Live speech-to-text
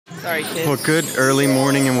Sorry, kids. Well, good early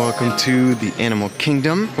morning and welcome to the Animal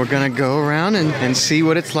Kingdom. We're gonna go around and see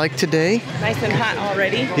what it's like today. Nice and hot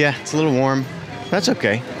already. Yeah, it's a little warm. That's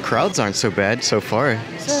okay. Crowds aren't so bad so far.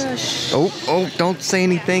 Oh, don't say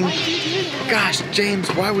anything. Gosh, James,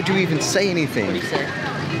 why would you even say anything? What do you say?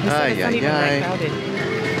 It's not even that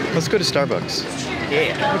crowded. Let's go to Starbucks.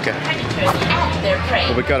 Yeah. Okay.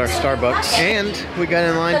 Well, we got our Starbucks and we got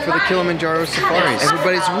in line for the Kilimanjaro Safaris.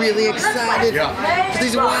 Everybody's really excited for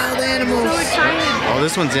these wild animals. So excited. Oh,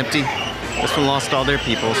 this one's empty. This one lost all their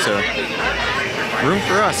people, so room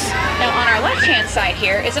for us. Now on our left-hand side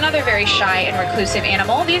here is another very shy and reclusive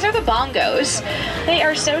animal. These are the bongos. They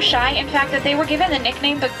are so shy, in fact, that they were given the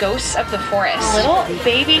nickname the ghosts of the forest. Little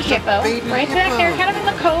baby hippo, right back there, kind of in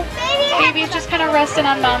the cove. Baby's just kind of resting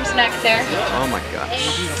on mom's neck there. Oh my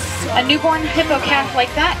gosh. A newborn hippo calf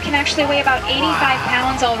like that can actually weigh about 85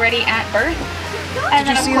 pounds already at birth. And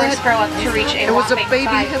then of course grow up to reach a whopping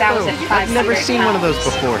 5,500 I've never seen one of those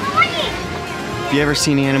before. If you ever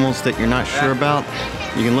seen animals that you're not sure about,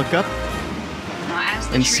 you can look up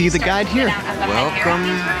and see the guide here. Welcome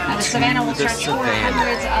the savannah will stretch for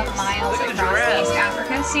hundreds of miles across East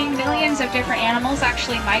Africa, seeing millions of different animals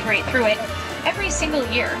actually migrate through it every single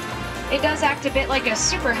year. It does act a bit like a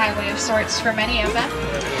superhighway of sorts for many of them.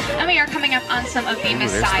 And we are coming up on some of the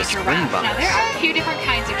Maasai giraffes. Now there are a few different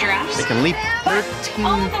kinds of giraffes. They can leap 13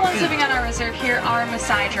 all of the ones living on our reserve here are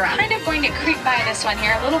Maasai giraffes. Kind of going to creep by this one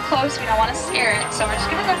here a little close. We don't want to scare it, so we're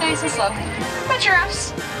just going to go nice and slow. But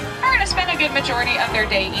giraffes are going to spend a good majority of their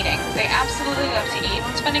day eating. They absolutely love to eat,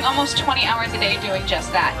 spending almost 20 hours a day doing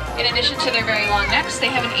just that. In addition to their very long necks,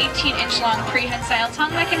 they have an 18-inch long prehensile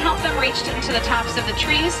tongue that can help them reach into the tops of the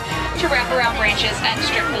trees to wrap around branches and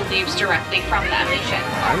strip the leaves directly from them.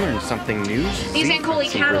 I learned something new. These Ankole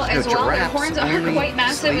cattle as well, their horns are quite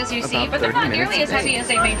massive as you see, but they're not nearly as heavy as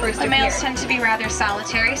they may first appear. The males tend to be rather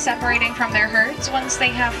solitary, separating from their herds once they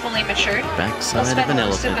have fully matured. Backside They'll spend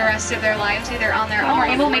most of the rest of their lives either on their own or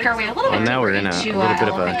able to make our way a little bit well, now we're in a little bit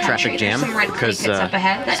of a traffic jam because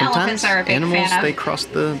sometimes animals, they cross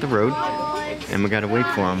the road and we gotta wait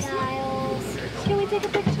for them. Can we take a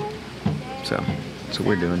picture? So, that's what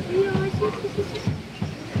we're doing.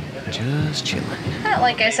 Just chilling.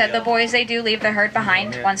 Like I said, the boys, they do leave the herd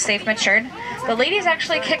behind once they've matured. The ladies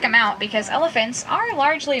actually kick them out because elephants are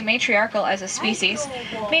largely matriarchal as a species,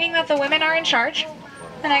 meaning that the women are in charge.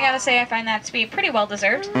 And I gotta say, I find that to be pretty well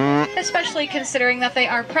deserved, especially considering that they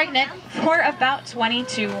are pregnant for about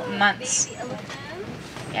 22 months.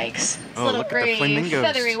 Yikes. Oh, Little look at gray the flamingos.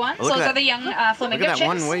 feathery ones. Oh, look Those at are the young flamingo Look at that chicks.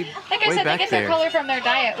 one way Like I said, they back get there. their color from their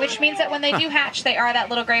diet, which means that when they do hatch, they are that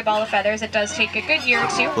little gray ball of feathers. It does take a good year or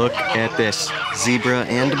two. Look at this. Zebra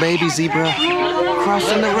and baby zebra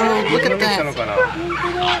crossing the road. Look at that.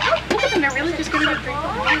 Look at them, they're really just gonna get drink.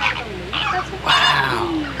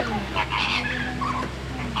 Wow.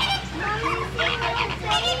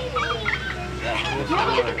 Yeah,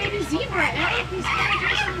 look at the baby zebra, Eric. He's gonna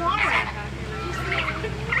drink some water.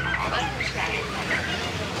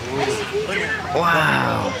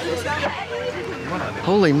 Wow.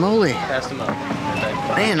 Holy moly.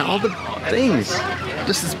 Man, all the things.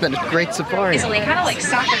 This has been a great safari. Easily, kind of like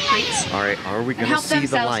soccer cleats. All right, are we going to Help see the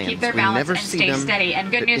themselves lions? keep their We balance never and see stay them. steady. And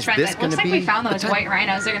good news, Is friends, this it looks gonna like we be found the those time? white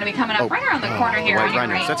rhinos. They're going to be coming up right around the corner here White on your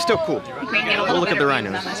rhinos. right. That's still cool. We can get a little Look bit at the of view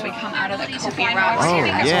of rhinos. them as we come out of the Kofi rocks. Oh,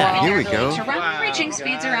 As yeah, well. here we go. To run reaching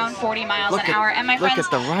speeds around 40 miles Look an hour. And my look friends,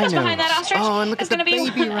 at the just behind that rhinos. ostrich Oh, and look is at the going to be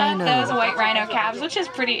baby one of rhino. those white rhino calves, which is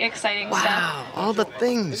pretty exciting stuff. Wow, all the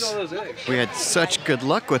things. We had such good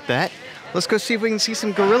luck with that. Let's go see if we can see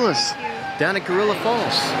some gorillas down at Gorilla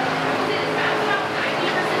Falls.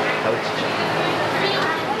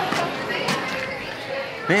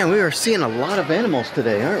 Man, we are seeing a lot of animals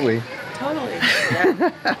today, aren't we? Totally.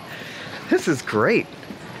 Yeah. This is great.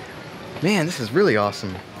 Man, this is really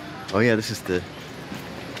awesome. Oh yeah, this is the...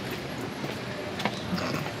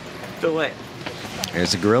 So what?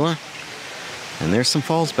 There's a gorilla. And there's some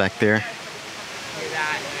falls back there.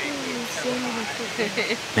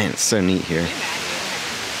 Man, it's so neat here.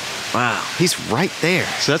 Wow, he's right there.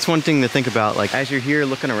 So that's one thing to think about, like as you're here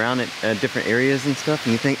looking around at different areas and stuff,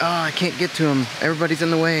 and you think, oh, I can't get to him, everybody's in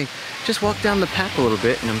the way. Just walk down the path a little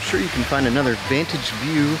bit, and I'm sure you can find another vantage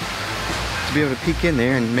view to be able to peek in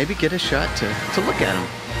there and maybe get a shot to look at him,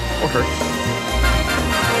 or her.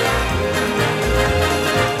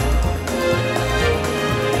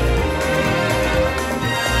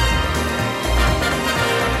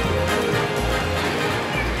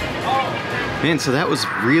 Man, so that was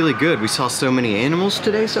really good. We saw so many animals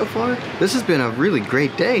today so far. This has been a really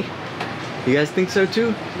great day. You guys think so too?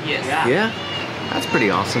 Yes. Yeah? That's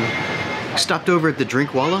pretty awesome. Stopped over at the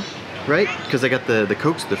Drinkwalla right? Because I got the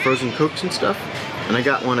Cokes, the frozen Cokes and stuff. And I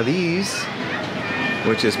got one of these,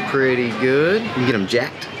 which is pretty good. You can get them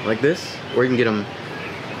jacked like this, or you can get them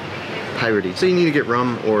piratey. So you need to get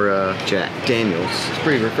rum or Jack Daniels. It's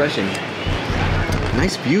pretty refreshing.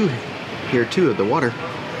 Nice view here too of the water.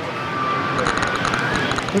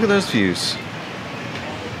 Look at those views.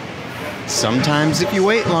 Sometimes if you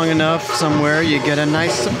wait long enough somewhere, you get a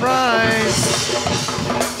nice surprise.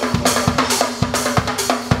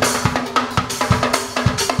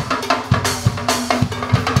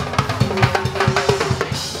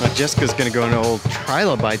 Jessica's gonna go into old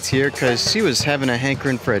trilobites here because she was having a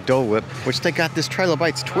hankering for a Dole Whip, which they got this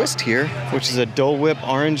trilobites twist here, which is a Dole Whip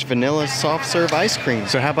orange vanilla soft serve ice cream.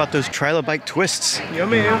 So how about those trilobite twists?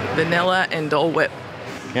 Yummy. Vanilla and Dole Whip.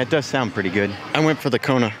 Yeah, it does sound pretty good. I went for the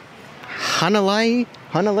Kona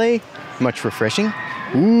Hanalei, much refreshing.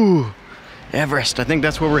 Ooh, Everest, I think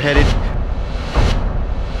that's where we're headed.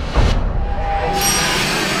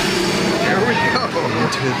 There we go.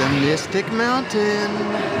 Into the Mystic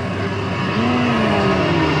Mountain.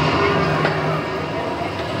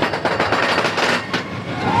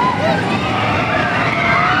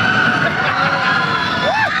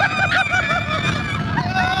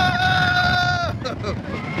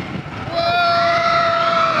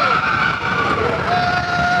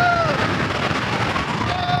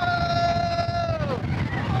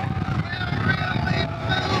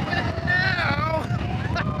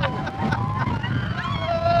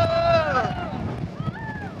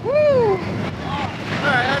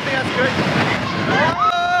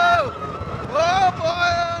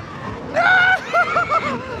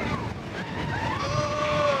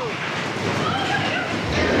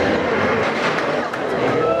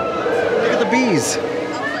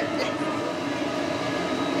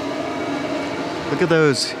 Look at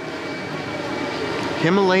those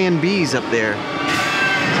Himalayan bees up there.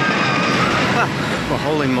 Well,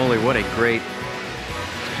 holy moly, what a great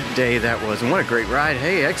day that was, and what a great ride.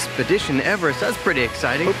 Hey, Expedition Everest, that's pretty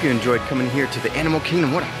exciting. Hope you enjoyed coming here to the Animal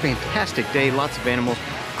Kingdom. What a fantastic day, lots of animals.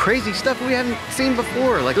 Crazy stuff we haven't seen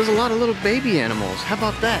before. Like, there's a lot of little baby animals. How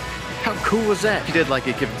about that? How cool was that? If you did like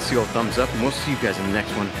it, give it the thumbs up, and we'll see you guys in the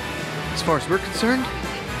next one. As far as we're concerned,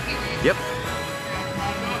 yep.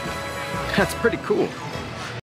 That's pretty cool.